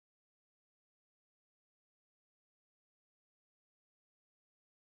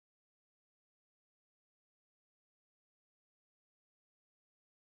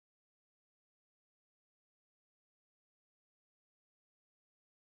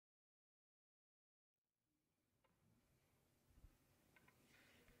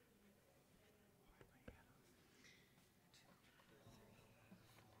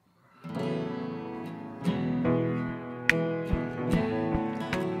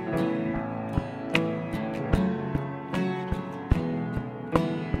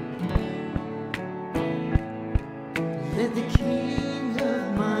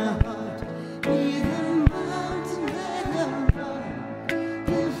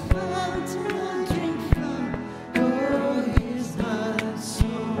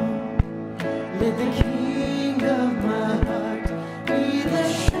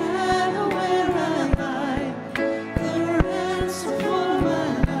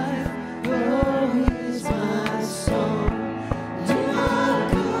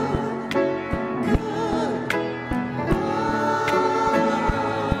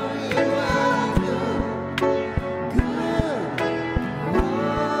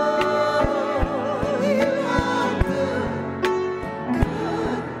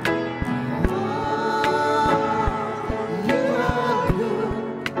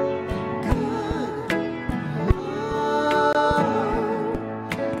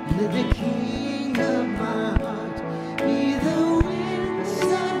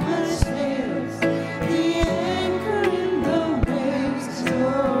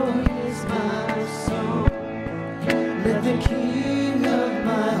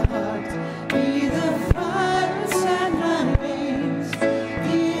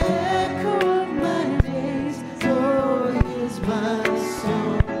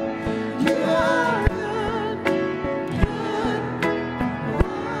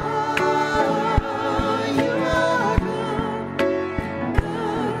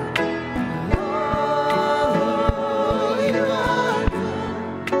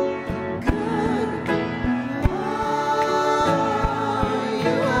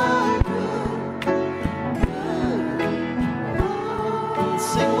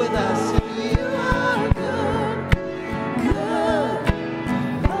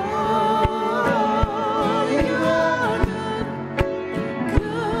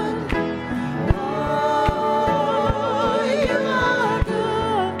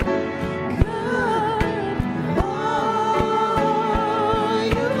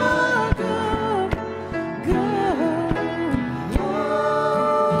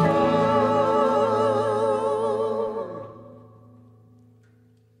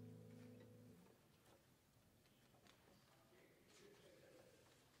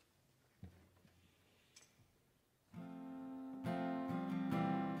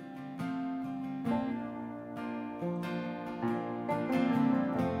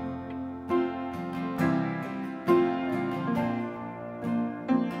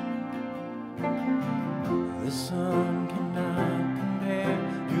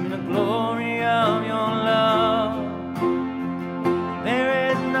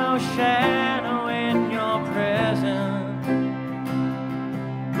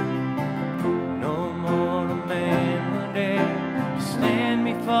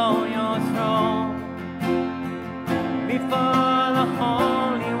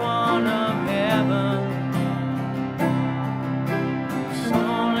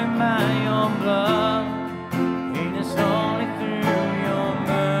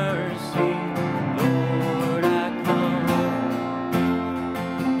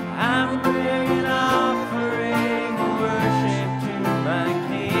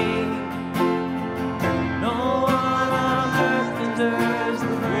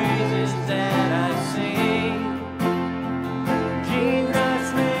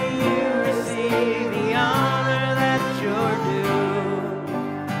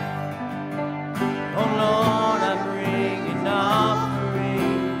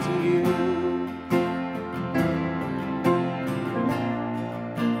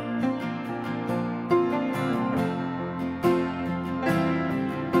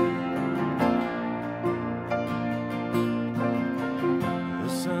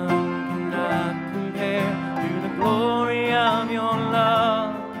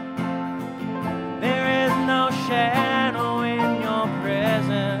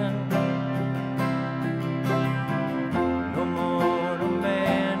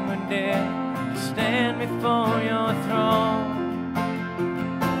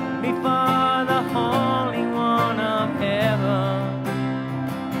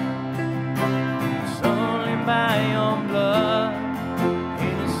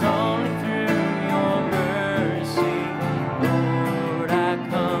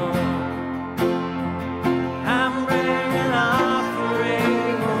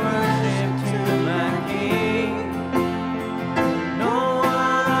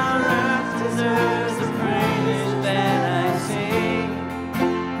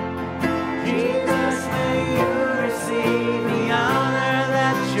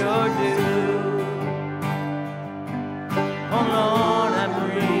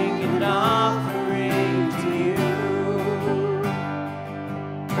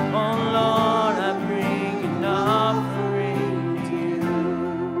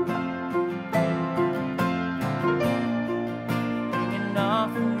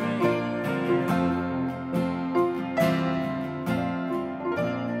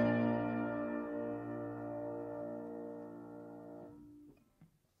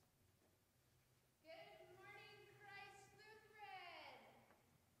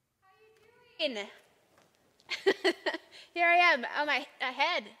Blaine. Here I am on my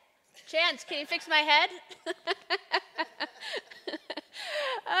head. Chance, can you fix my head?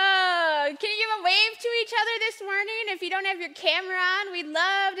 Oh, can you give a wave to each other this morning? If you don't have your camera on, we'd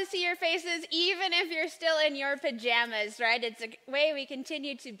love to see your faces, even if you're still in your pajamas, right? It's a way we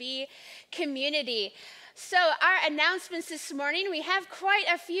continue to be community. So our announcements this morning, we have quite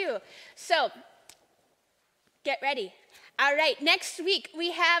a few. So get ready. All right, next week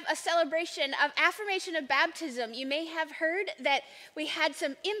we have a celebration of affirmation of baptism. You may have heard that we had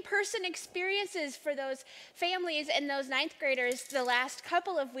some in-person experiences for those families and those ninth graders the last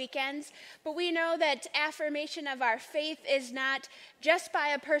couple of weekends, but we know that affirmation of our faith is not just by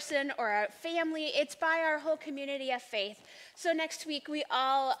a person or a family, it's by our whole community of faith. So next week we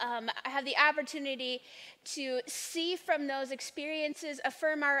all have the opportunity to see from those experiences,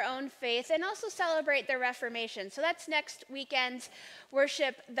 affirm our own faith, and also celebrate the Reformation. So that's next weekend's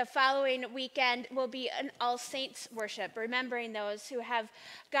worship. The following weekend will be an All Saints worship, remembering those who have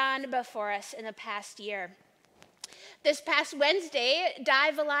gone before us in the past year. This past Wednesday,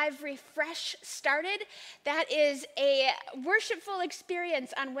 Dive Alive Refresh started. That is a worshipful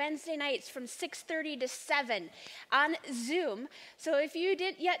experience on Wednesday nights from 6:30 to 7 on Zoom. So if you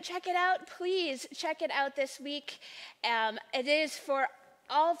didn't yet check it out, please check it out this week. It is for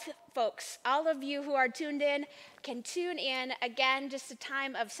all folks, all of you who are tuned in can tune in. Again, just a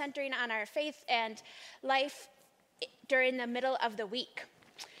time of centering on our faith and life during the middle of the week.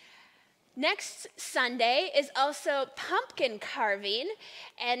 Next Sunday is also pumpkin carving,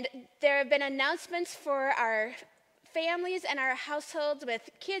 and there have been announcements for our families and our households with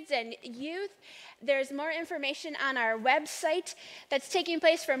kids and youth. There's more information on our website that's taking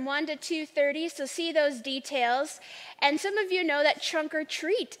place from 1 to 2:30, so see those details. And some of you know that Trunk or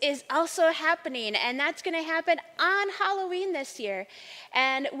Treat is also happening, and that's going to happen on Halloween this year.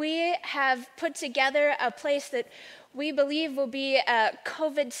 And we have put together a place that we believe will be a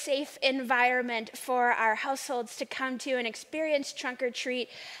COVID-safe environment for our households to come to and experience Trunk or Treat.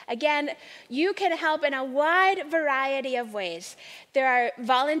 Again, you can help in a wide variety of ways. There are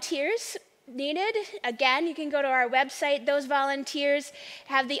volunteers needed. Again, you can go to our website. Those volunteers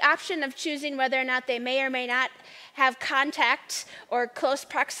have the option of choosing whether or not they may or may not have contact or close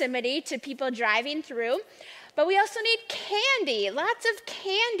proximity to people driving through. But we also need candy, lots of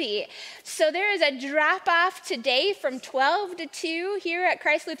candy. So there is a drop-off today from 12 to 2 here at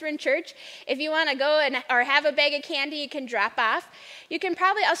Christ Lutheran Church. If you want to go or have a bag of candy, you can drop off. You can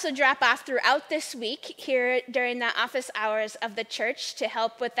probably also drop off throughout this week here during the office hours of the church to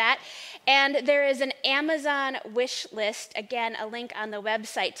help with that. And there is an Amazon wish list, again, a link on the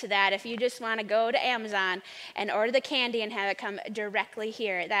website to that. If you just want to go to Amazon and order the candy and have it come directly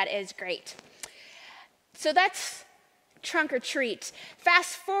here, that is great. So that's Trunk or Treat.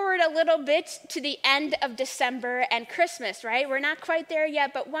 Fast forward a little bit to the end of December and Christmas, right? We're not quite there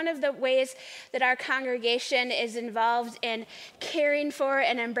yet, but one of the ways that our congregation is involved in caring for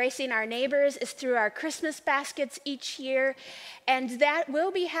and embracing our neighbors is through our Christmas baskets each year. And that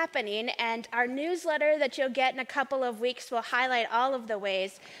will be happening, and our newsletter that you'll get in a couple of weeks will highlight all of the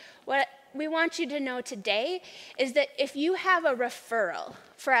ways. What we want you to know today is that if you have a referral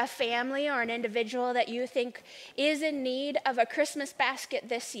for a family or an individual that you think is in need of a Christmas basket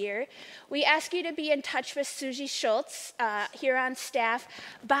this year, we ask you to be in touch with Susie Schultz here on staff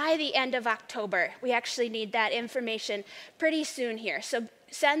by the end of October. We actually need that information pretty soon here. So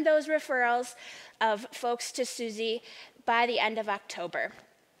send those referrals of folks to Susie by the end of October.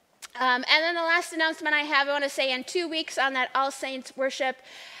 And then the last announcement I want to say in 2 weeks on that All Saints worship,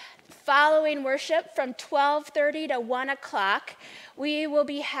 following worship from 12:30 to 1 o'clock, we will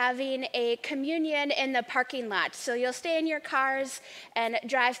be having a communion in the parking lot. So you'll stay in your cars and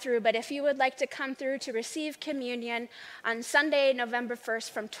drive through, but if you would like to come through to receive communion on Sunday, November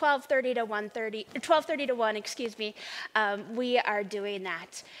 1st from 12:30 to 12:30 to 1, we are doing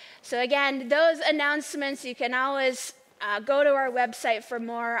that. So again, those announcements, you can always go to our website for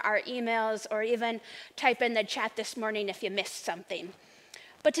more, our emails, or even type in the chat this morning if you missed something.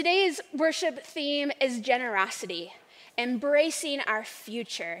 But today's worship theme is generosity, embracing our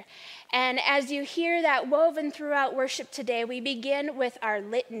future. And as you hear that woven throughout worship today, we begin with our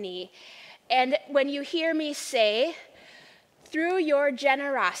litany. And when you hear me say, through your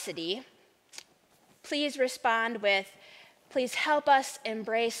generosity, please respond with, please help us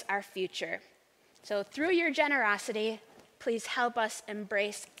embrace our future. So through your generosity, please help us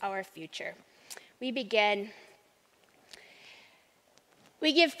embrace our future. We begin.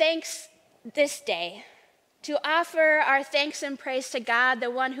 We give thanks this day to offer our thanks and praise to God,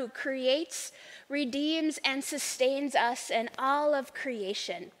 the one who creates, redeems, and sustains us in all of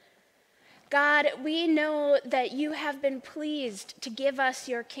creation. God, we know that you have been pleased to give us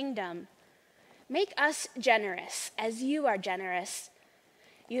your kingdom. Make us generous as you are generous.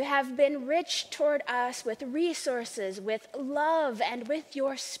 You have been rich toward us with resources, with love, and with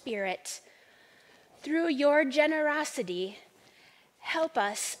your spirit. Through your generosity, help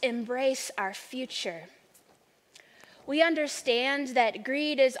us embrace our future. We understand that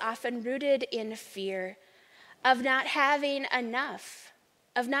greed is often rooted in fear of not having enough,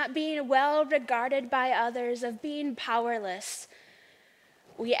 of not being well regarded by others, of being powerless.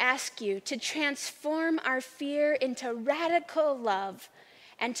 We ask you to transform our fear into radical love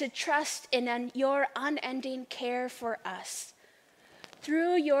and to trust in your unending care for us.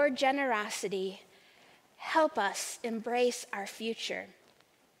 Through your generosity, help us embrace our future.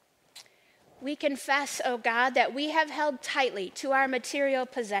 We confess, O God, that we have held tightly to our material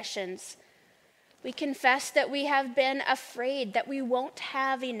possessions. We confess that we have been afraid that we won't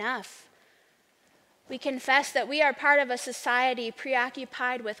have enough. We confess that we are part of a society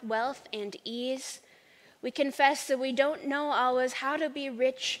preoccupied with wealth and ease. We confess that we don't know always how to be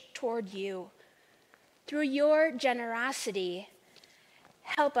rich toward you. Through your generosity,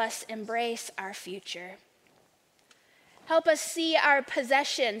 help us embrace our future. Help us see our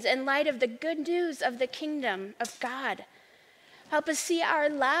possessions in light of the good news of the kingdom of God. Help us see our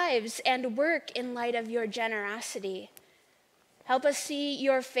lives and work in light of your generosity. Help us see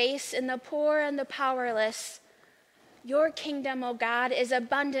your face in the poor and the powerless. Your kingdom, O God, is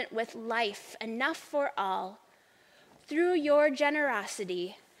abundant with life, enough for all. Through your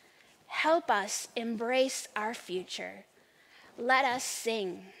generosity, help us embrace our future. Let us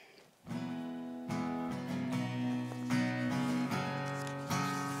sing.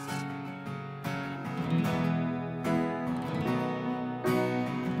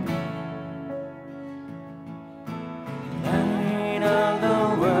 Light of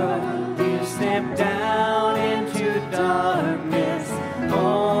the world, you step down into darkness.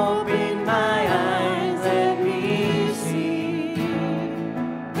 Open my eyes, let me see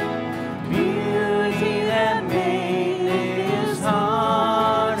beauty that made this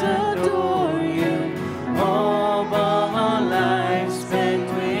heart adore you. Hope of a life spent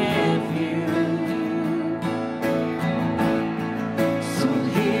with you. So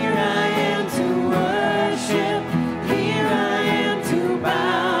here I am to worship. Here I am to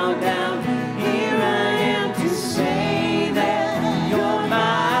bow down. Here I am to say that you're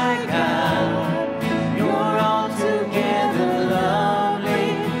my God. You're altogether lovely,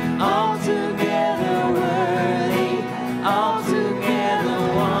 altogether worthy, altogether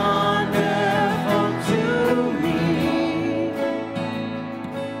wonderful to me.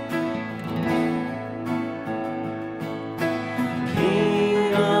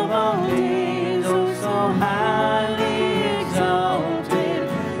 King of all days, oh so highly exalted,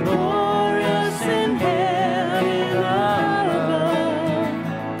 glorious in heaven above.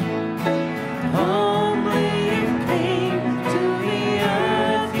 Humbly you came to the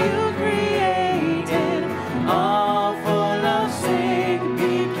earth you created, all for love's sake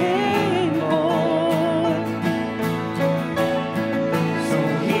became born. So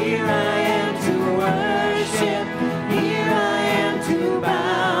here I am to worship, here I am to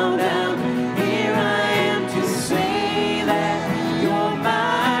bow down, here I am to say that you're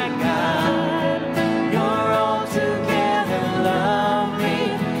my God. You're altogether lovely,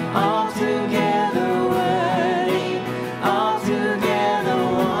 altogether worthy, altogether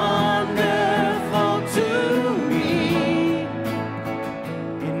wonderful to me.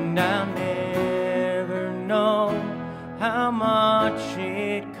 And I'll never know how much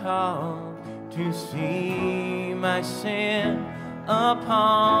it cost to see my sin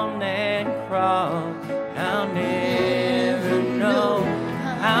upon that cross. I'll never know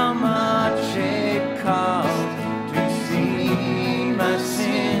how much it cost to see my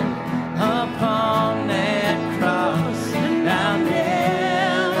sin upon that cross. And I'll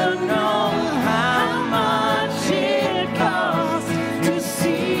never know how much it cost to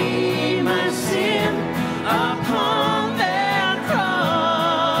see my sin upon that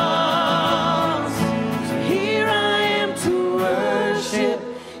cross. So here I am to worship,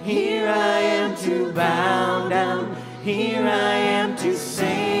 here I am to bow down,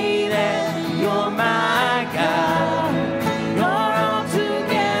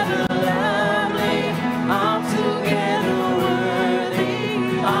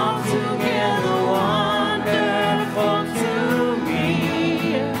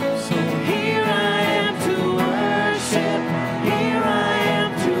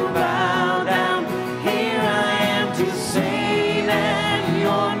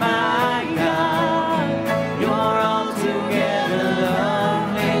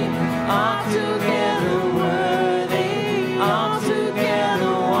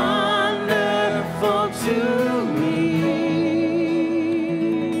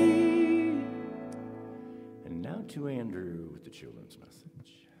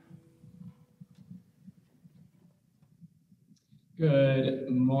 Good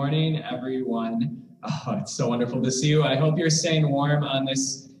morning, everyone. Oh, it's so wonderful to see you. I hope you're staying warm on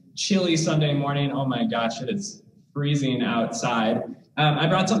this chilly Sunday morning. Oh my gosh, it is freezing outside. I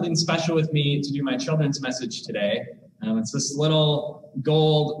brought something special with me to do my children's message today. It's this little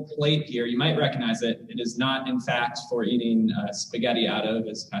gold plate here. You might recognize it. It is not, in fact, for eating spaghetti out of,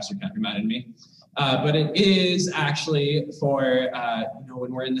 as Pastor Kent reminded me. But it is actually for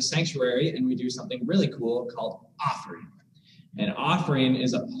when we're in the sanctuary and we do something really cool called offering. And offering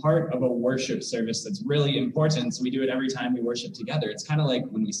is a part of a worship service that's really important. So we do it every time we worship together. It's kind of like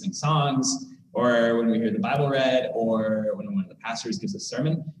when we sing songs, or when we hear the Bible read, or when one of the pastors gives a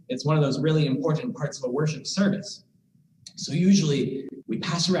sermon. It's one of those really important parts of a worship service. So usually we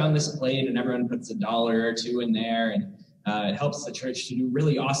pass around this plate and everyone puts $1 or $2 in there, and it helps the church to do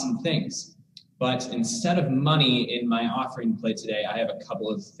really awesome things. But instead of money in my offering plate today, I have a couple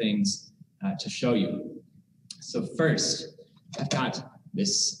of things to show you. So first, I've got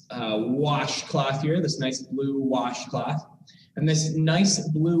this washcloth here, this nice blue washcloth. And this nice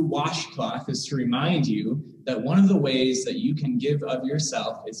blue washcloth is to remind you that one of the ways that you can give of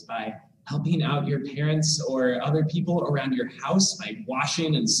yourself is by helping out your parents or other people around your house by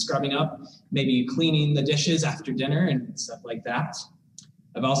washing and scrubbing up, maybe cleaning the dishes after dinner and stuff like that.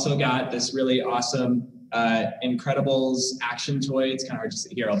 I've also got this really awesome Incredibles action toy. It's kind of hard to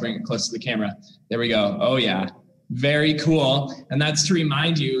see here. I'll bring it close to the camera. There we go. Oh yeah. Very cool. And that's to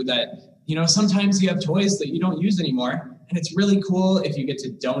remind you that, sometimes you have toys that you don't use anymore. And it's really cool if you get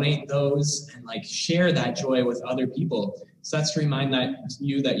to donate those and share that joy with other people. So that's to remind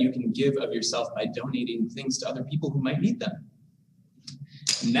you that you can give of yourself by donating things to other people who might need them.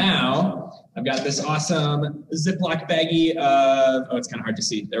 Now, I've got this awesome Ziploc baggie of, it's kind of hard to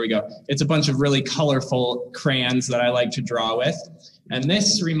see. There we go. It's a bunch of really colorful crayons that I like to draw with. And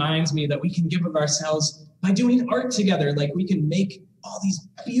this reminds me that we can give of ourselves by doing art together. We can make all these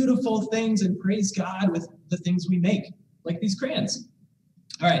beautiful things and praise God with the things we make, like these crayons.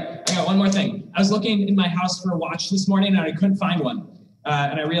 All right, I got one more thing. I was looking in my house for a watch this morning and I couldn't find one.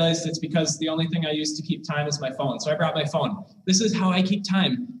 And I realized it's because the only thing I use to keep time is my phone. So I brought my phone. This is how I keep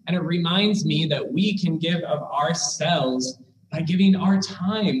time. And it reminds me that we can give of ourselves by giving our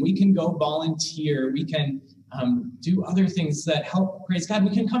time. We can go volunteer. We can do other things that help praise God.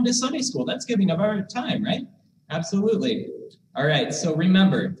 We can come to Sunday school. That's giving of our time, right? Absolutely. All right, so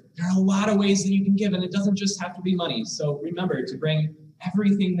remember, there are a lot of ways that you can give, and it doesn't just have to be money. So remember to bring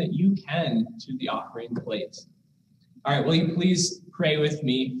everything that you can to the offering plate. All right, will you please pray with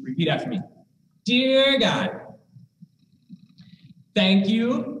me? Repeat after me. Dear God, thank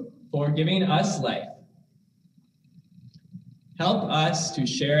you for giving us life. Help us to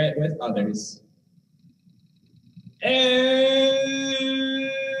share it with others. Amen.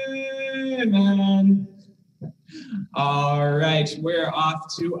 All right, we're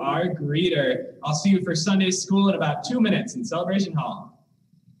off to our greeter. I'll see you for Sunday school in about 2 minutes in Celebration Hall.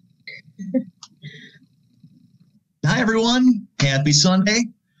 Hi, everyone. Happy Sunday.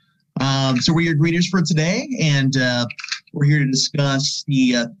 So we're your greeters for today, and we're here to discuss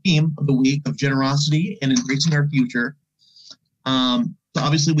the theme of the week of generosity and embracing our future. So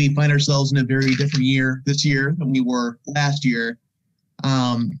obviously, we find ourselves in a very different year this year than we were last year.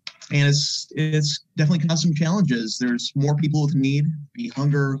 And it's definitely caused some challenges. There's more people with need, be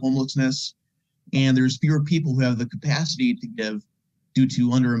hunger, homelessness, and there's fewer people who have the capacity to give due to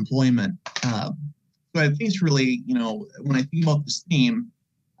underemployment. So I think it's really, when I think about this theme,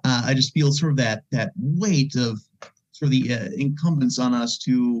 I just feel sort of that weight of sort of the incumbents on us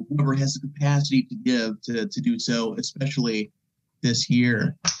to whoever has the capacity to give to do so, especially this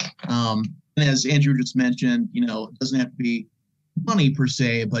year. And as Andrew just mentioned, it doesn't have to be money per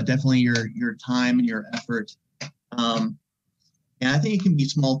se, but definitely your time and your effort. And I think it can be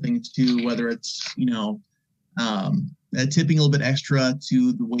small things too, whether it's, tipping a little bit extra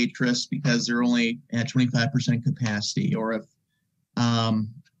to the waitress because they're only at 25% capacity, or if, it can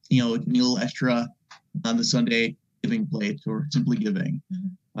be a little extra on the Sunday giving plate, or simply giving.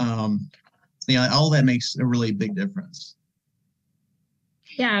 All that makes a really big difference.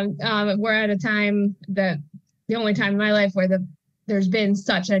 Yeah, we're at a time that the only time in my life where there's been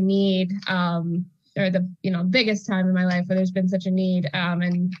such a need, or the biggest time in my life where there's been such a need,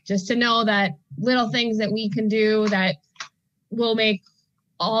 and just to know that little things that we can do that will make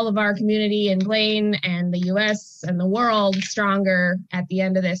all of our community in Blaine and the U.S. and the world stronger at the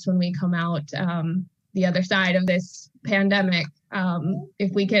end of this, when we come out the other side of this pandemic.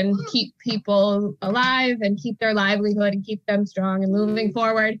 If we can keep people alive and keep their livelihood and keep them strong and moving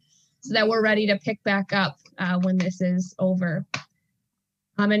forward, so that we're ready to pick back up when this is over.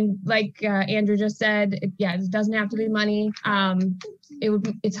 And like Andrew just said, it doesn't have to be money.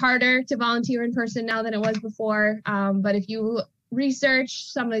 It's harder to volunteer in person now than it was before. But if you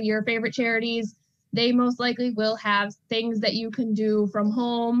research some of your favorite charities, they most likely will have things that you can do from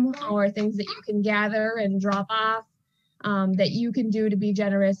home or things that you can gather and drop off that you can do to be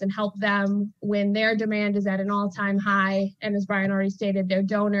generous and help them when their demand is at an all-time high. And as Brian already stated, their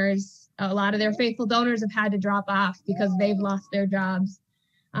donors, a lot of their faithful donors have had to drop off because they've lost their jobs.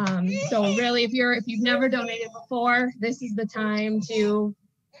 So really, if you've never donated before, this is the time to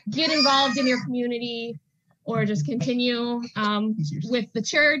get involved in your community or just continue with the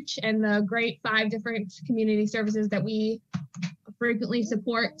church and the great 5 different community services that we frequently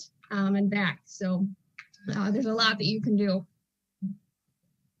support and back. So there's a lot that you can do.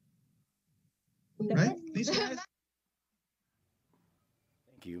 Right? These guys.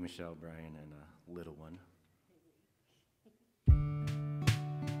 Thank you, Michelle, Brian, and little one.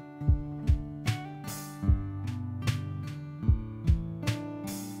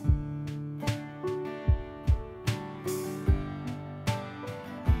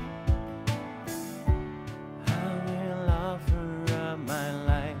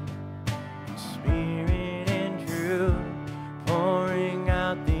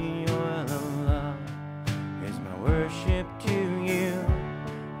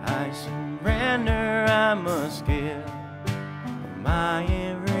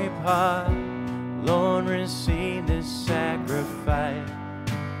 Lord, receive this sacrifice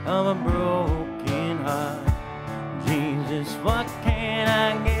of a broken heart. Jesus, what can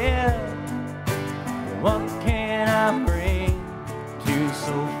I give? What can I bring to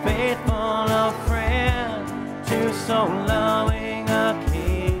so faithful a friend, to so loving a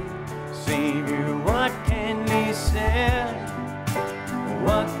King? Savior, what can be said?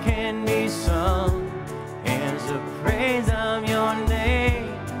 What can be sung as the praise of your name?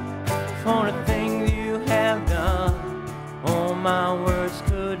 For the things you have done, all my words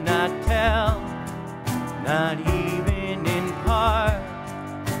could not tell, not even in part.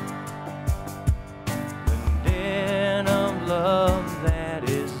 The debt of love that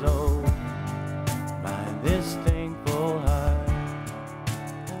is owed by this thankful heart.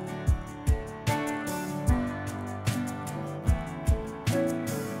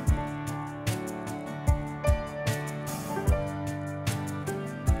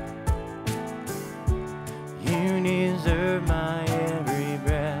 Deserve my every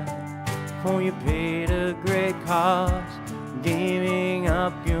breath, for you paid a great cost, giving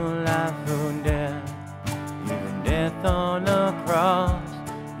up your life for death, even death on the cross.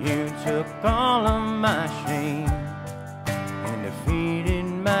 You took all of my shame and defeated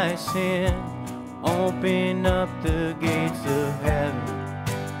my sin, opened up the gates of heaven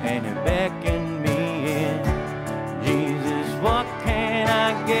and it beckoned me in. Jesus, what can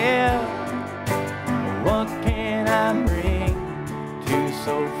I give? What can I bring to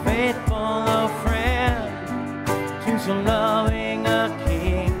so faithful a friend, to so loving a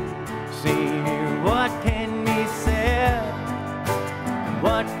King? Savior, what can be said?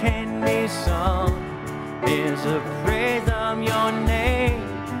 What can be sung? Is a praise of your name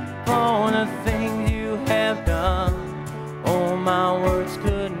for the things you have done. Oh, my words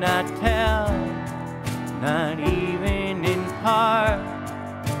could not tell, not even in part,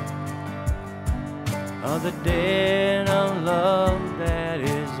 of the debt of love that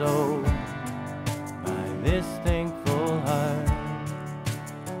is owed by this thankful heart.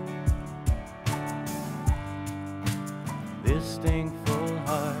 This thankful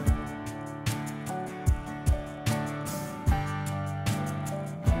heart.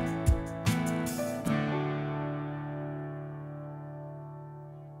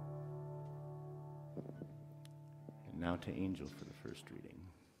 And now to Angel for the first reading.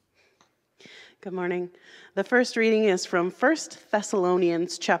 Good morning. The first reading is from 1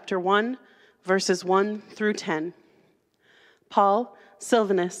 Thessalonians chapter 1, verses 1 through 10. Paul,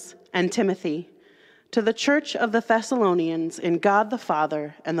 Silvanus, and Timothy, to the church of the Thessalonians in God the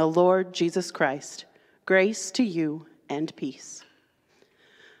Father and the Lord Jesus Christ, grace to you and peace.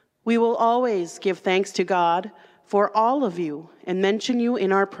 We will always give thanks to God for all of you and mention you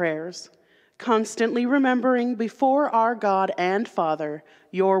in our prayers, constantly remembering before our God and Father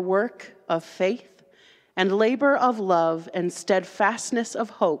your work of faith and labor of love and steadfastness of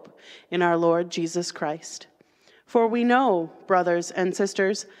hope in our Lord Jesus Christ. For we know, brothers and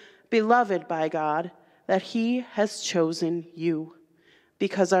sisters, beloved by God, that he has chosen you,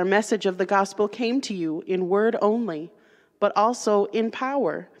 because our message of the gospel came to you in word only, but also in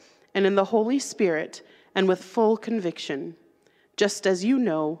power and in the Holy Spirit and with full conviction, just as you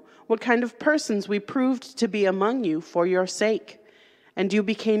know what kind of persons we proved to be among you for your sake. and you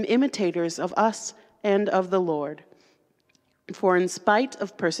became imitators of us and of the Lord. For in spite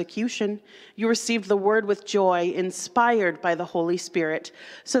of persecution, you received the word with joy, inspired by the Holy Spirit,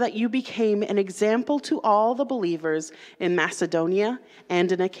 so that you became an example to all the believers in Macedonia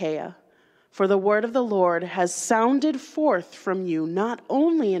and in Achaia. For the word of the Lord has sounded forth from you, not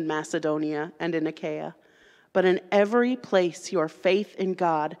only in Macedonia and in Achaia, but in every place your faith in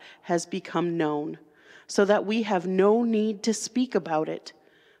God has become known, so that we have no need to speak about it.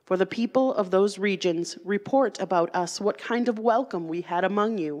 For the people of those regions report about us what kind of welcome we had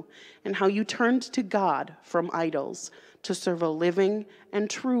among you, and how you turned to God from idols, to serve a living and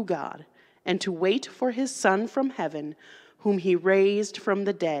true God, and to wait for his Son from heaven, whom he raised from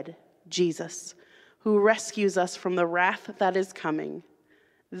the dead, Jesus, who rescues us from the wrath that is coming.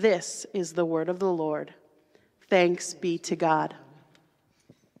 This is the word of the Lord. Thanks be to God.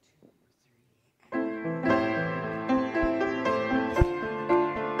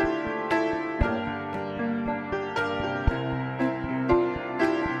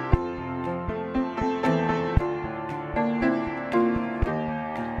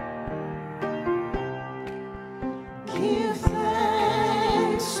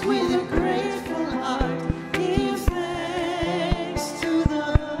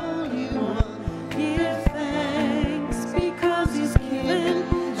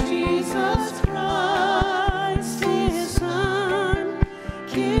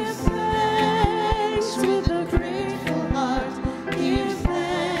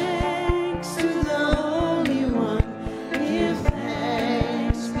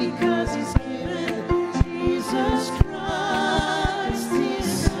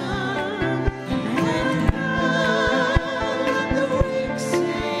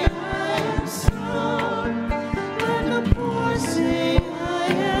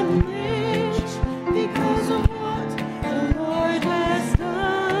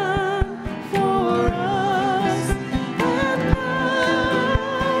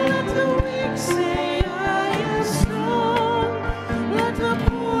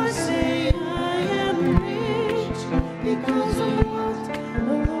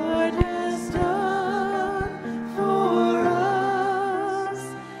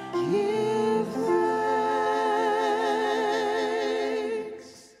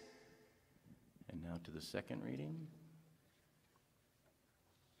 Second reading.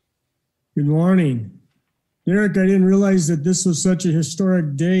 Good morning. Derek, I didn't realize that this was such a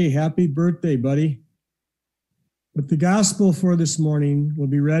historic day. Happy birthday, buddy. But the gospel for this morning will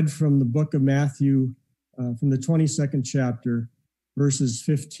be read from the book of Matthew, from the 22nd chapter, verses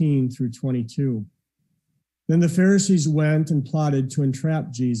 15 through 22. Then the Pharisees went and plotted to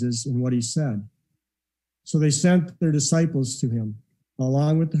entrap Jesus in what he said. So they sent their disciples to him,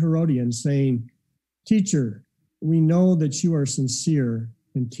 along with the Herodians, saying, "Teacher, we know that you are sincere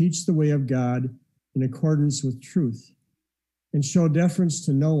and teach the way of God in accordance with truth, and show deference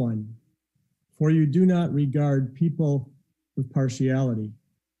to no one, for you do not regard people with partiality.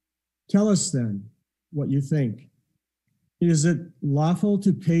 Tell us then what you think. Is it lawful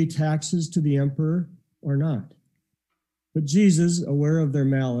to pay taxes to the emperor or not?" But Jesus, aware of their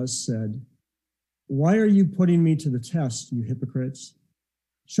malice, said, "Why are you putting me to the test, you hypocrites?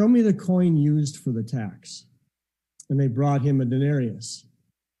 Show me the coin used for the tax." And they brought him a denarius.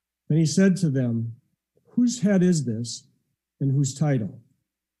 Then he said to them, "Whose head is this, and whose title?"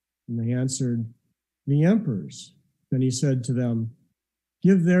 And they answered, "The emperor's." Then he said to them,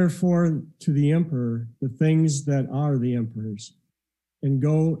 "Give therefore to the emperor the things that are the emperor's, and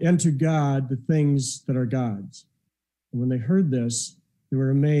to God the things that are God's." And when they heard this, they were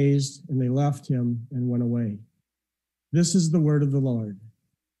amazed, and they left him and went away. This is the word of the Lord.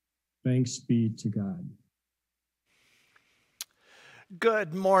 Thanks be to God.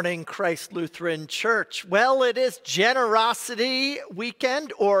 Good morning, Christ Lutheran Church. Well, it is Generosity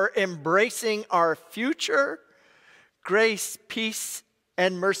Weekend, or Embracing Our Future. Grace, peace,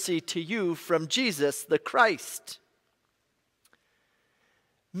 and mercy to you from Jesus the Christ.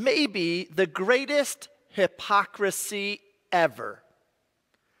 Maybe the greatest hypocrisy ever.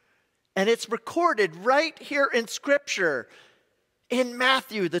 And it's recorded right here in Scripture. In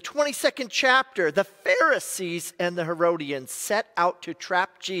Matthew, the 22nd chapter, the Pharisees and the Herodians set out to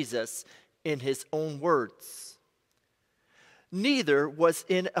trap Jesus in his own words. Neither was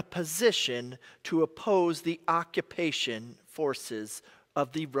in a position to oppose the occupation forces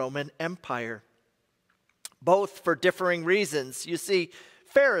of the Roman Empire, both for differing reasons. You see,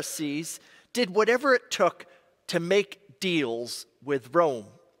 Pharisees did whatever it took to make deals with Rome,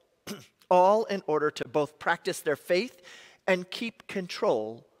 all in order to both practice their faith and keep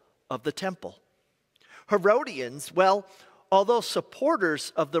control of the temple. Herodians, well, although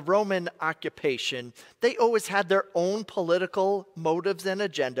supporters of the Roman occupation, they always had their own political motives and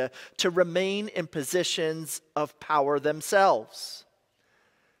agenda to remain in positions of power themselves.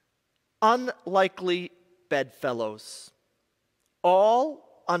 Unlikely bedfellows,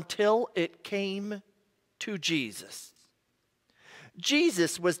 all until it came to Jesus.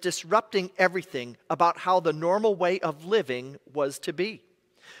 Jesus was disrupting everything about how the normal way of living was to be.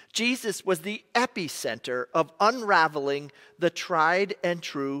 Jesus was the epicenter of unraveling the tried and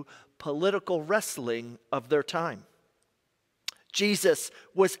true political wrestling of their time. Jesus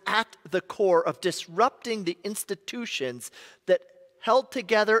was at the core of disrupting the institutions that held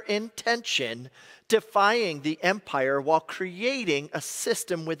together in tension, defying the empire while creating a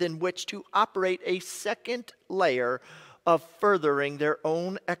system within which to operate a second layer of furthering their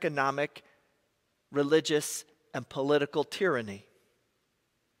own economic, religious, and political tyranny.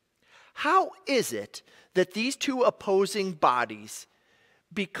 How is it that these two opposing bodies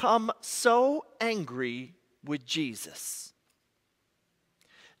become so angry with Jesus?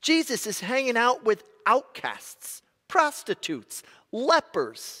 Jesus is hanging out with outcasts, prostitutes,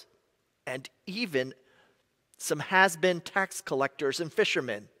 lepers, and even some has-been tax collectors and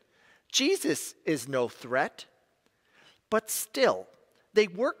fishermen. Jesus is no threat, but still, they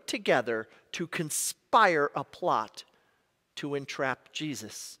work together to conspire a plot to entrap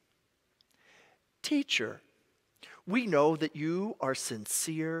Jesus. Teacher, we know that you are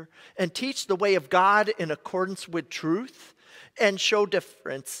sincere and teach the way of God in accordance with truth and show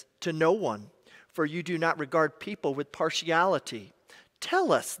deference to no one, for you do not regard people with partiality.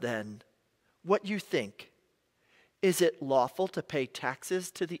 Tell us then what you think. Is it lawful to pay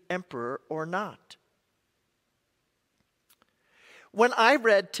taxes to the emperor or not? When I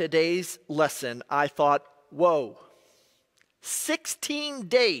read today's lesson, I thought, whoa, 16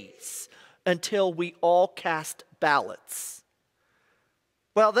 days until we all cast ballots.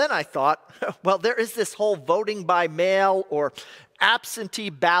 Well, then I thought, well, there is this whole voting by mail or absentee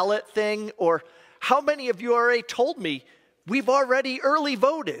ballot thing, or how many of you already told me we've already early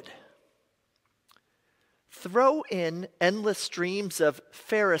voted? Throw in endless streams of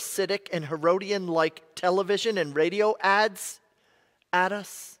Pharisaic and Herodian-like television and radio ads at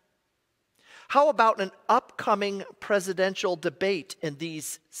us. How about an upcoming presidential debate in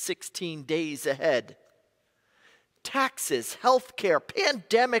these 16 days ahead? Taxes, healthcare,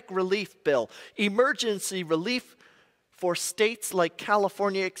 pandemic relief bill, emergency relief for states like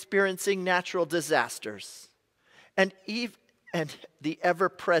California experiencing natural disasters, and the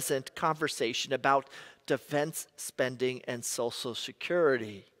ever-present conversation about defense spending and Social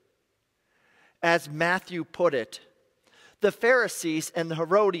Security. As Matthew put it, the Pharisees and the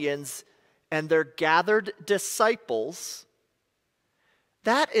Herodians and their gathered disciples,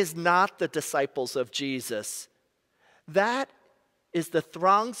 that is not the disciples of Jesus. That is the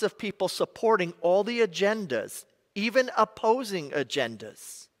throngs of people supporting all the agendas, even opposing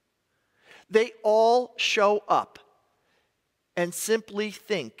agendas. They all show up and simply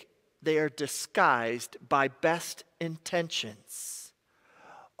think they are disguised by best intentions.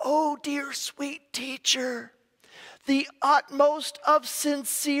 Oh, dear sweet teacher, the utmost of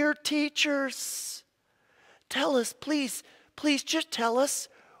sincere teachers. Tell us, please just tell us,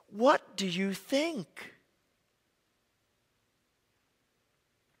 what do you think?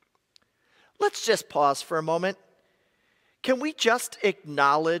 Let's just pause for a moment. Can we just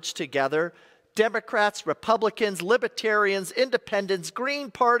acknowledge together Democrats, Republicans, Libertarians, Independents,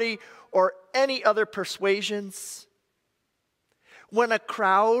 Green Party, or any other persuasions? When a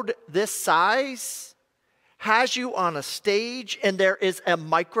crowd this size has you on a stage and there is a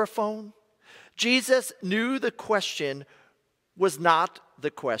microphone, Jesus knew the question was not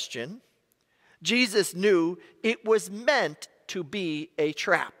the question. Jesus knew it was meant to be a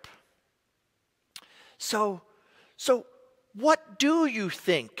trap. So what do you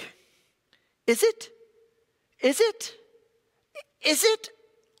think? Is it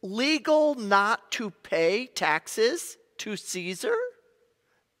legal not to pay taxes to Caesar?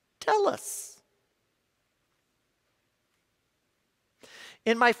 Tell us.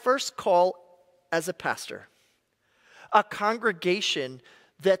 In my first call as a pastor, a congregation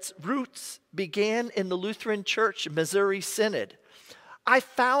that's roots began in the Lutheran Church Missouri Synod, I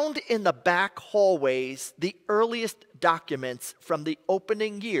found in the back hallways the earliest documents from the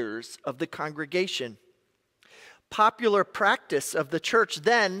opening years of the congregation. Popular practice of the church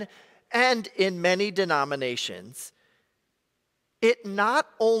then, and in many denominations, it not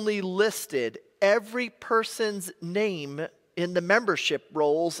only listed every person's name in the membership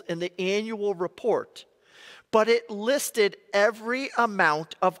rolls in the annual report, but it listed every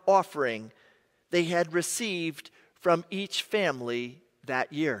amount of offering they had received from each family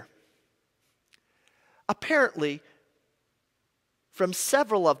that year. Apparently, from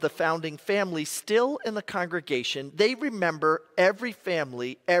several of the founding families still in the congregation, they remember every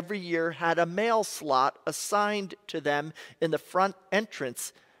family every year had a mail slot assigned to them in the front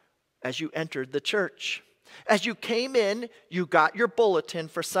entrance as you entered the church. As you came in, you got your bulletin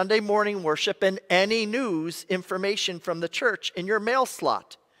for Sunday morning worship and any news information from the church in your mail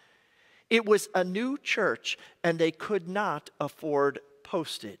slot. It was a new church, and they could not afford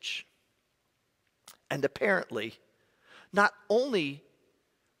postage. And apparently, not only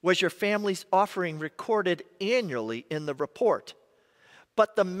was your family's offering recorded annually in the report,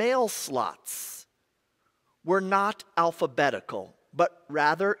 but the mail slots were not alphabetical, but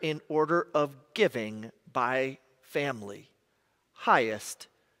rather in order of giving by family, highest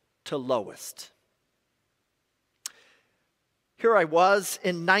to lowest. Here I was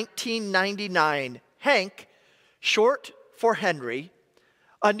in 1999. Hank, short for Henry,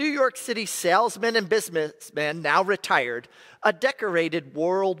 a New York City salesman and businessman, now retired, a decorated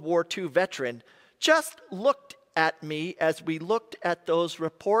World War II veteran, just looked at me as we looked at those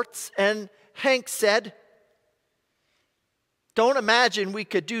reports, and Hank said, "Don't imagine we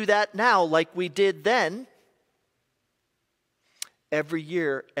could do that now like we did then." Every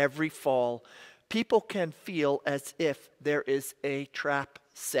year, every fall, people can feel as if there is a trap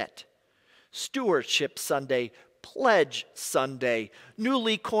set. Stewardship Sunday, Pledge Sunday,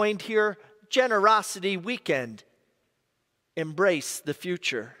 newly coined here, Generosity Weekend. Embrace the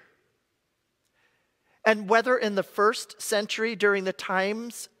future. And whether in the first century during the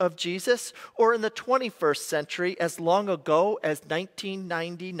times of Jesus or in the 21st century as long ago as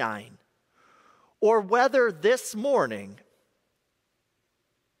 1999, or whether this morning,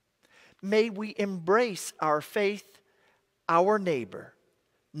 may we embrace our faith, our neighbor,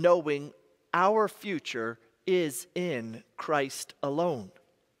 knowing our future is in Christ alone.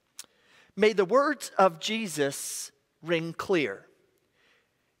 May the words of Jesus ring clear.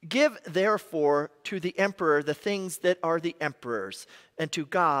 Give therefore to the emperor the things that are the emperor's, and to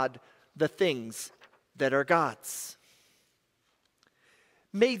God the things that are God's.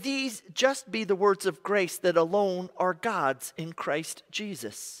 May these just be the words of grace that alone are God's in Christ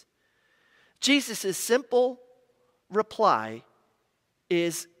Jesus. Jesus' simple reply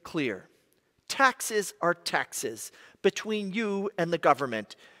is clear. Taxes are taxes between you and the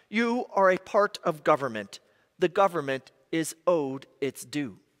government. You are a part of government. The government is owed its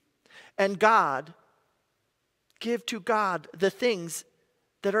due. And God, give to God the things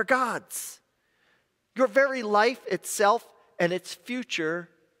that are God's. Your very life itself and its future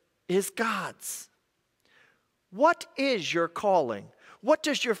is God's. What is your calling? What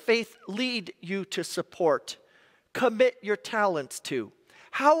does your faith lead you to support? Commit your talents to?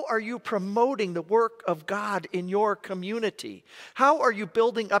 How are you promoting the work of God in your community? How are you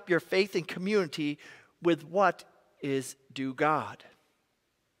building up your faith and community with what is due God?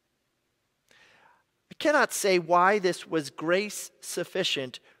 I cannot say why this was grace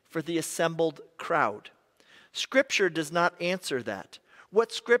sufficient for the assembled crowd. Scripture does not answer that.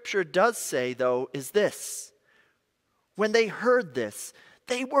 What Scripture does say, though, is this. When they heard this,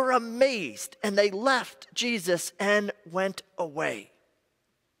 they were amazed, and they left Jesus and went away.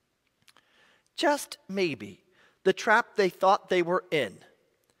 Just maybe the trap they thought they were in,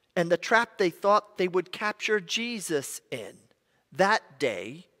 and the trap they thought they would capture Jesus in, that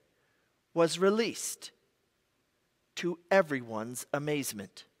day was released to everyone's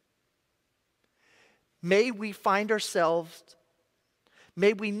amazement. May we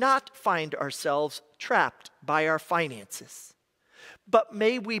not find ourselves trapped by our finances, but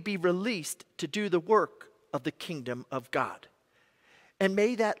may we be released to do the work of the kingdom of God. And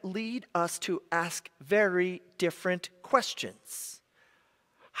may that lead us to ask very different questions.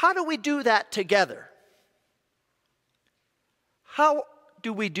 How do we do that together? How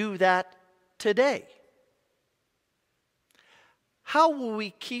do we do that today? How will we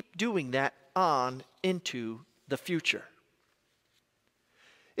keep doing that on into the future?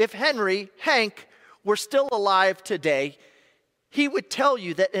 If Hank, were still alive today, he would tell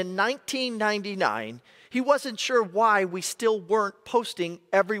you that in 1999, he wasn't sure why we still weren't posting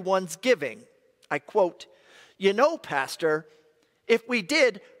everyone's giving. I quote, "You know, Pastor, if we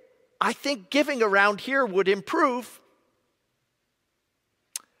did, I think giving around here would improve."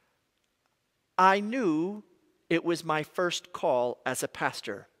 I knew it was my first call as a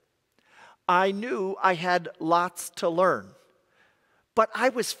pastor. I knew I had lots to learn, but I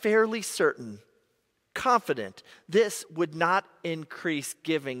was fairly certain, confident, this would not increase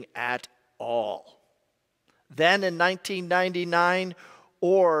giving at all. Then in 1999,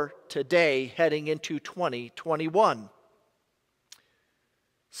 or today heading into 2021.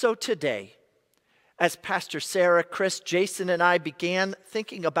 So today, as Pastor Sarah, Chris, Jason, and I began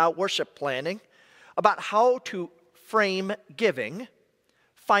thinking about worship planning, about how to frame giving,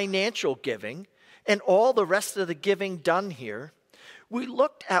 financial giving, and all the rest of the giving done here, we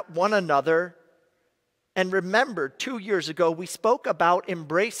looked at one another and remembered 2 years ago we spoke about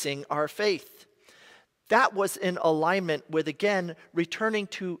embracing our faith. That was in alignment with, again, returning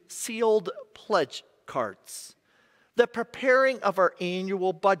to sealed pledge cards, the preparing of our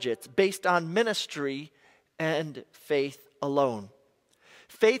annual budgets based on ministry and faith alone,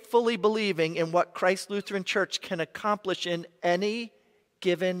 faithfully believing in what Christ Lutheran Church can accomplish in any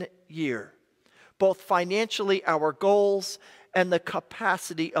given year, both financially, our goals, and the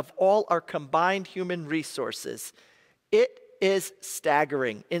capacity of all our combined human resources. It is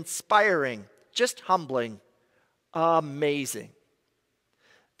staggering, inspiring, just humbling, amazing.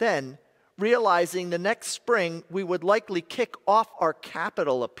 Then, realizing the next spring we would likely kick off our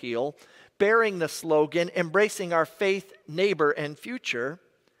capital appeal, bearing the slogan, embracing our faith, neighbor, and future.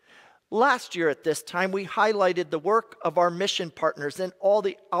 Last year at this time, we highlighted the work of our mission partners and all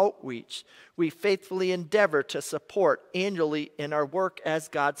the outreach we faithfully endeavor to support annually in our work as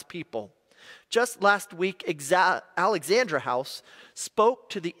God's people. Just last week, Alexandra House spoke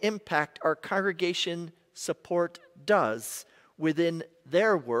to the impact our congregation support does within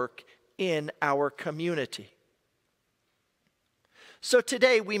their work in our community. So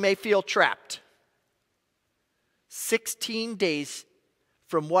today we may feel trapped. 16 days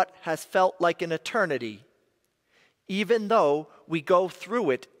from what has felt like an eternity, even though we go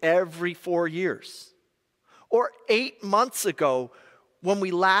through it every 4 years. Or 8 months ago, when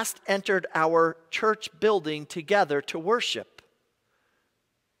we last entered our church building together to worship.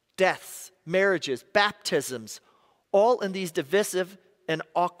 Deaths, marriages, baptisms, all in these divisive and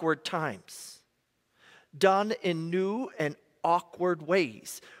awkward times. Done in new and awkward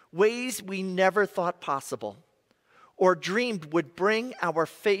ways, ways we never thought possible or dreamed would bring our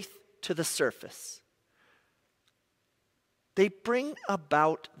faith to the surface. They bring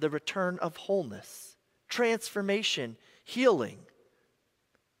about the return of wholeness, transformation, healing.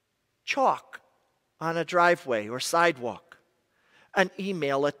 Chalk on a driveway or sidewalk, an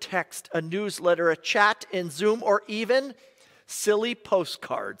email, a text, a newsletter, a chat in Zoom, or even silly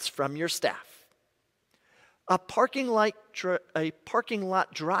postcards from your staff. A parking lot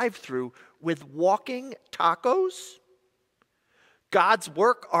drive-through with walking tacos. God's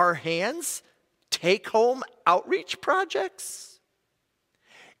work, our hands, take-home outreach projects.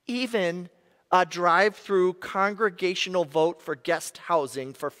 Even a drive-through congregational vote for guest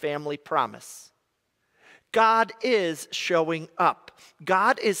housing for Family Promise. God is showing up.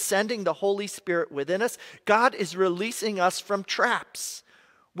 God is sending the Holy Spirit within us. God is releasing us from traps.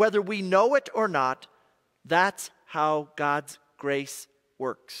 Whether we know it or not, that's how God's grace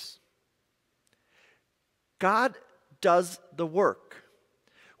works. God does the work.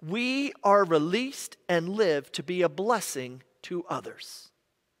 We are released and live to be a blessing to others.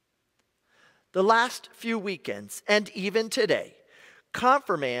 The last few weekends, and even today,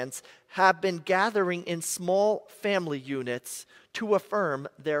 confirmands have been gathering in small family units to affirm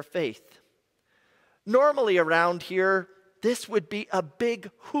their faith. Normally around here, this would be a big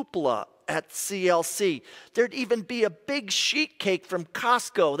hoopla at CLC. There'd even be a big sheet cake from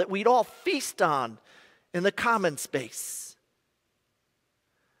Costco that we'd all feast on in the common space.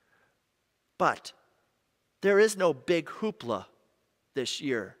 But there is no big hoopla this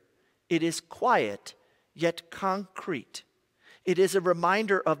year. It is quiet, yet concrete. It is a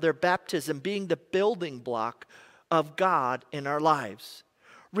reminder of their baptism being the building block of God in our lives.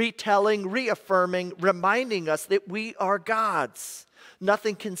 Retelling, reaffirming, reminding us that we are God's.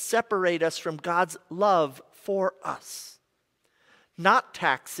 Nothing can separate us from God's love for us. Not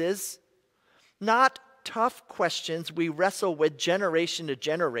taxes, not tough questions we wrestle with generation to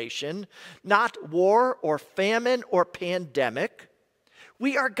generation, not war or famine or pandemic.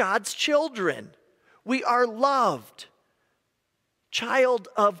 We are God's children. We are loved. Child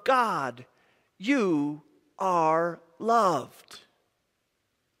of God, you are loved.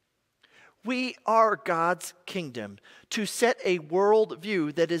 We are God's kingdom to set a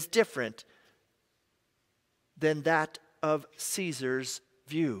worldview that is different than that of Caesar's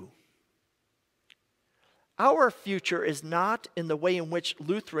view. Our future is not in the way in which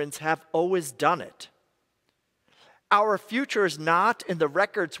Lutherans have always done it. Our future is not in the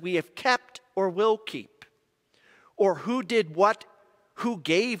records we have kept or will keep, or who did what, who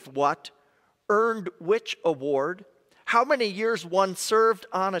gave what, earned which award, how many years one served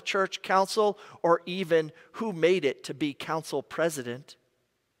on a church council, or even who made it to be council president.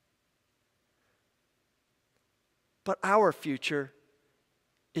 But our future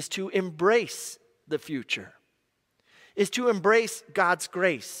is to embrace the future, is to embrace God's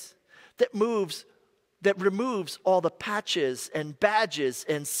grace that removes all the patches and badges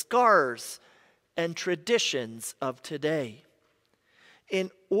and scars and traditions of today, in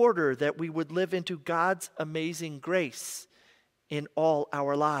order that we would live into God's amazing grace in all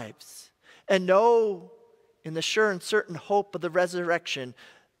our lives, and know in the sure and certain hope of the resurrection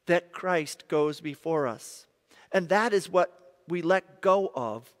that Christ goes before us. And that is what we let go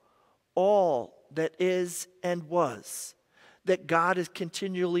of, all that is and was, that God is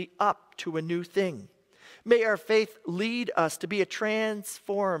continually up to a new thing. May our faith lead us to be a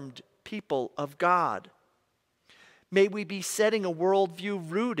transformed people of God. May we be setting a worldview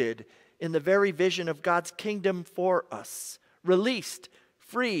rooted in the very vision of God's kingdom for us, released,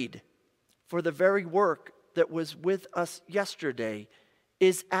 freed, for the very work that was with us yesterday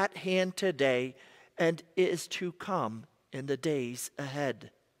is at hand today and is to come in the days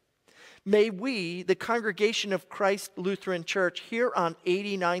ahead. May we, the congregation of Christ Lutheran Church here on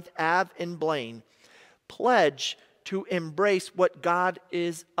 89th Ave in Blaine, pledge to embrace what God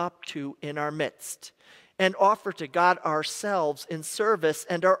is up to in our midst and offer to God ourselves in service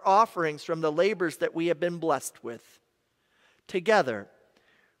and our offerings from the labors that we have been blessed with. Together,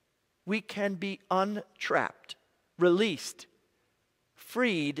 we can be untrapped, released,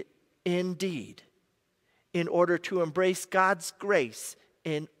 freed indeed, in order to embrace God's grace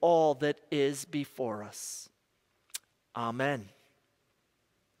in all that is before us. Amen.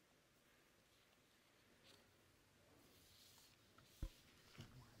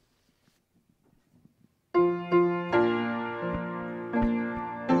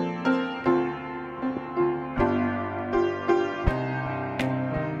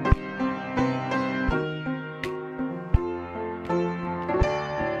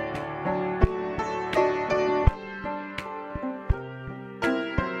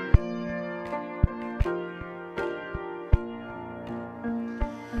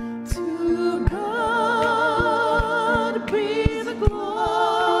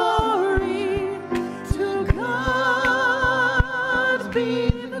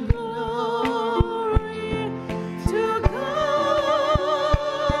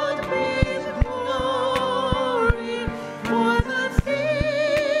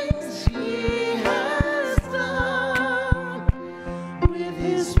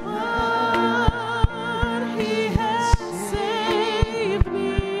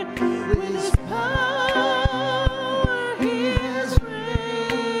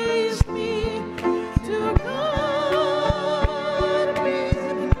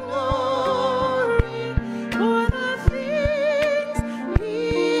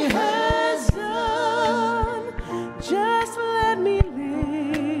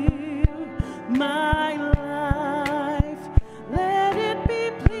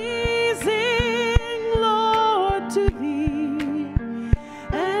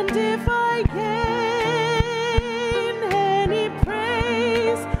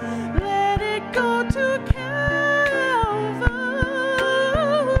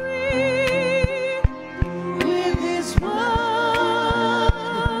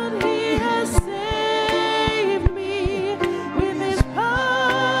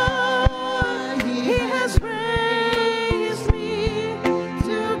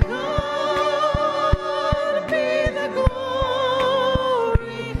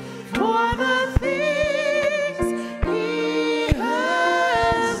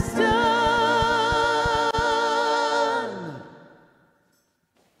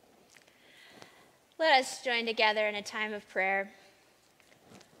 Join together in a time of prayer.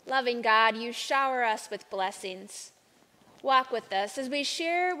 Loving God, you shower us with blessings. Walk with us as we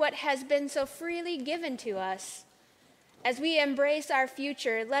share what has been so freely given to us. As we embrace our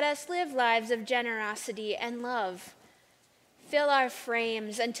future, let us live lives of generosity and love. Fill our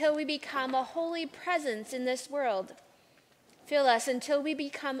frames until we become a holy presence in this world. Fill us until we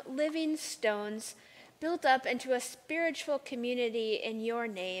become living stones built up into a spiritual community in your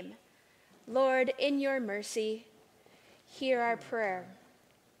name. Lord, in your mercy, hear our prayer.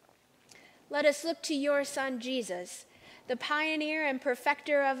 Let us look to your Son, Jesus, the pioneer and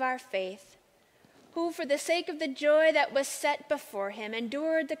perfecter of our faith, who, for the sake of the joy that was set before him,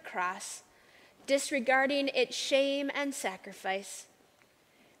 endured the cross, disregarding its shame and sacrifice.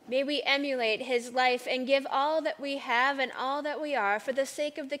 May we emulate his life and give all that we have and all that we are for the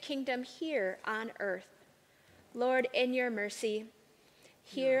sake of the kingdom here on earth. Lord, in your mercy,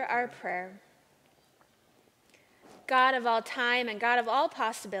 hear our prayer. God of all time and God of all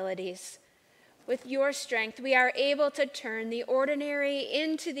possibilities, with your strength we are able to turn the ordinary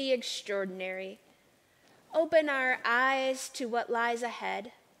into the extraordinary. Open our eyes to what lies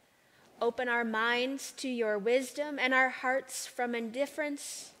ahead. Open our minds to your wisdom and our hearts from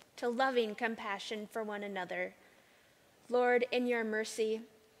indifference to loving compassion for one another. Lord, in your mercy,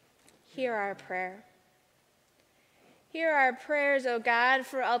 hear our prayer. Hear our prayers, O God,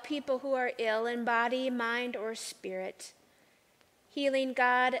 for all people who are ill in body, mind, or spirit. Healing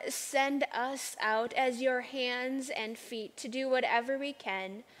God, send us out as your hands and feet to do whatever we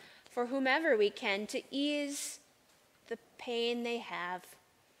can for whomever we can to ease the pain they have.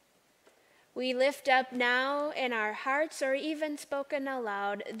 We lift up now in our hearts, or even spoken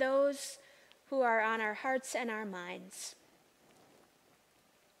aloud, those who are on our hearts and our minds.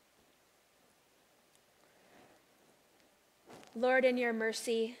 Lord, in your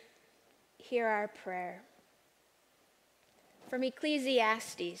mercy, hear our prayer. From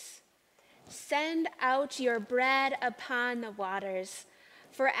Ecclesiastes, send out your bread upon the waters,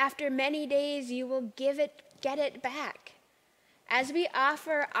 for after many days you will get it back. As we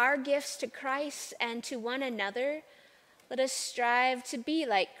offer our gifts to Christ and to one another, let us strive to be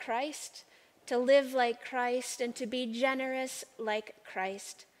like Christ, to live like Christ, and to be generous like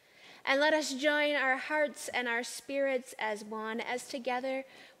Christ. And let us join our hearts and our spirits as one, as together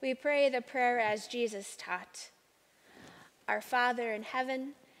we pray the prayer as Jesus taught. Our Father in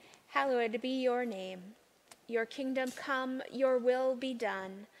heaven, hallowed be your name. Your kingdom come, your will be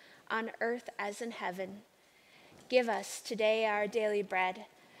done, on earth as in heaven. Give us today our daily bread.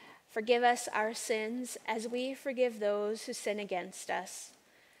 Forgive us our sins as we forgive those who sin against us.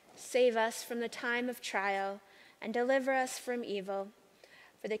 Save us from the time of trial and deliver us from evil.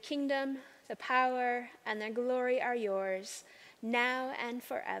 For the kingdom, the power, and the glory are yours, now and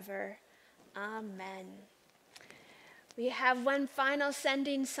forever. Amen. We have one final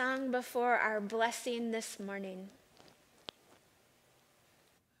sending song before our blessing this morning.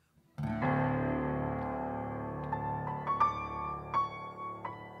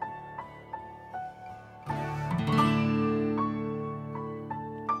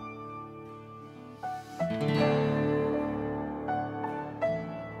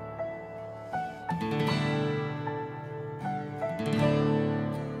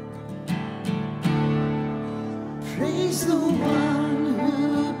 Praise the one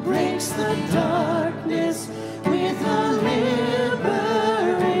who breaks the darkness with a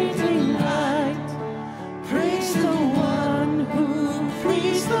liberating light. Praise the one who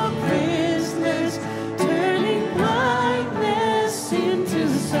frees the prisoners, turning blindness into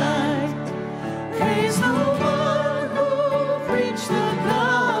sight. Praise the one who preached the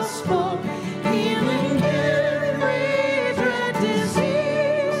gospel, healing every dread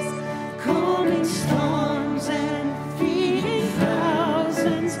disease, calming storms and feeding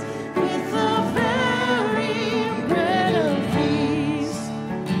thousands with the very bread of peace.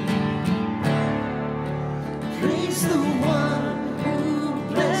 Praise the one who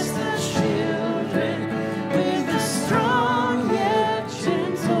blessed the children with a strong yet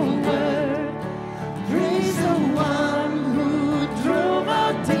gentle word. Praise the one who drove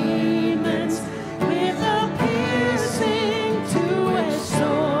out demons with a piercing two-edged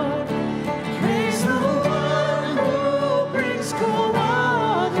sword. Praise the one who brings cool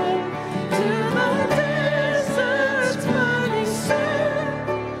water to the desert's burning sand.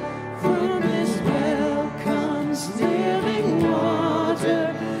 From his well comes living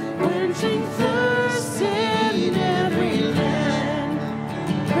water, quenching thirst in every land.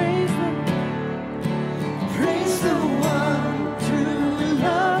 Praise the one, true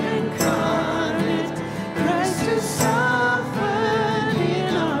love incarnate, Christ who suffered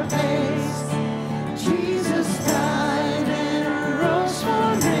in our place. Jesus died and rose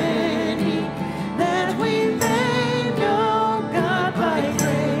for many, that we may know God by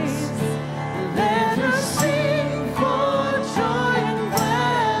grace. Let us sing for joy and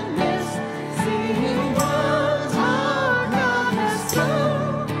gladness, singing what our God has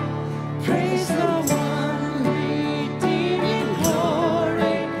done. Praise the one redeeming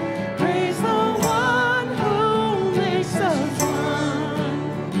glory, praise the one who makes us one.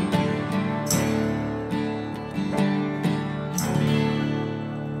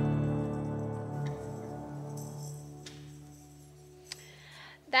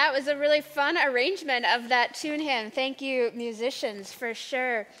 That was a really fun arrangement of that tune hymn. Thank you, musicians, for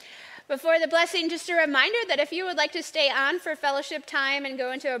sure. Before the blessing, just a reminder that if you would like to stay on for fellowship time and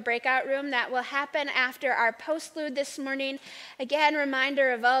go into a breakout room, that will happen after our postlude this morning. Again,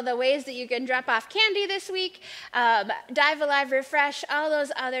 reminder of all the ways that you can drop off candy this week, Dive Alive Refresh, all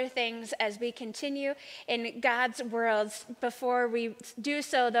those other things as we continue in God's worlds. Before we do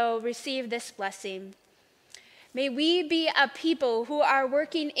so, though, receive this blessing. May we be a people who are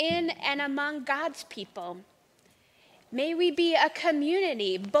working in and among God's people. May we be a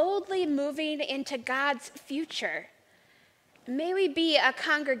community boldly moving into God's future. May we be a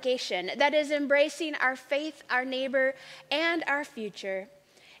congregation that is embracing our faith, our neighbor, and our future.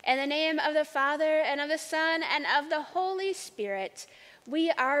 In the name of the Father, and of the Son, and of the Holy Spirit,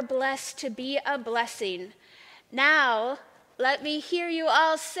 we are blessed to be a blessing. Now, let me hear you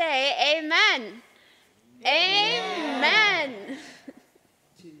all say amen. Amen. Amen.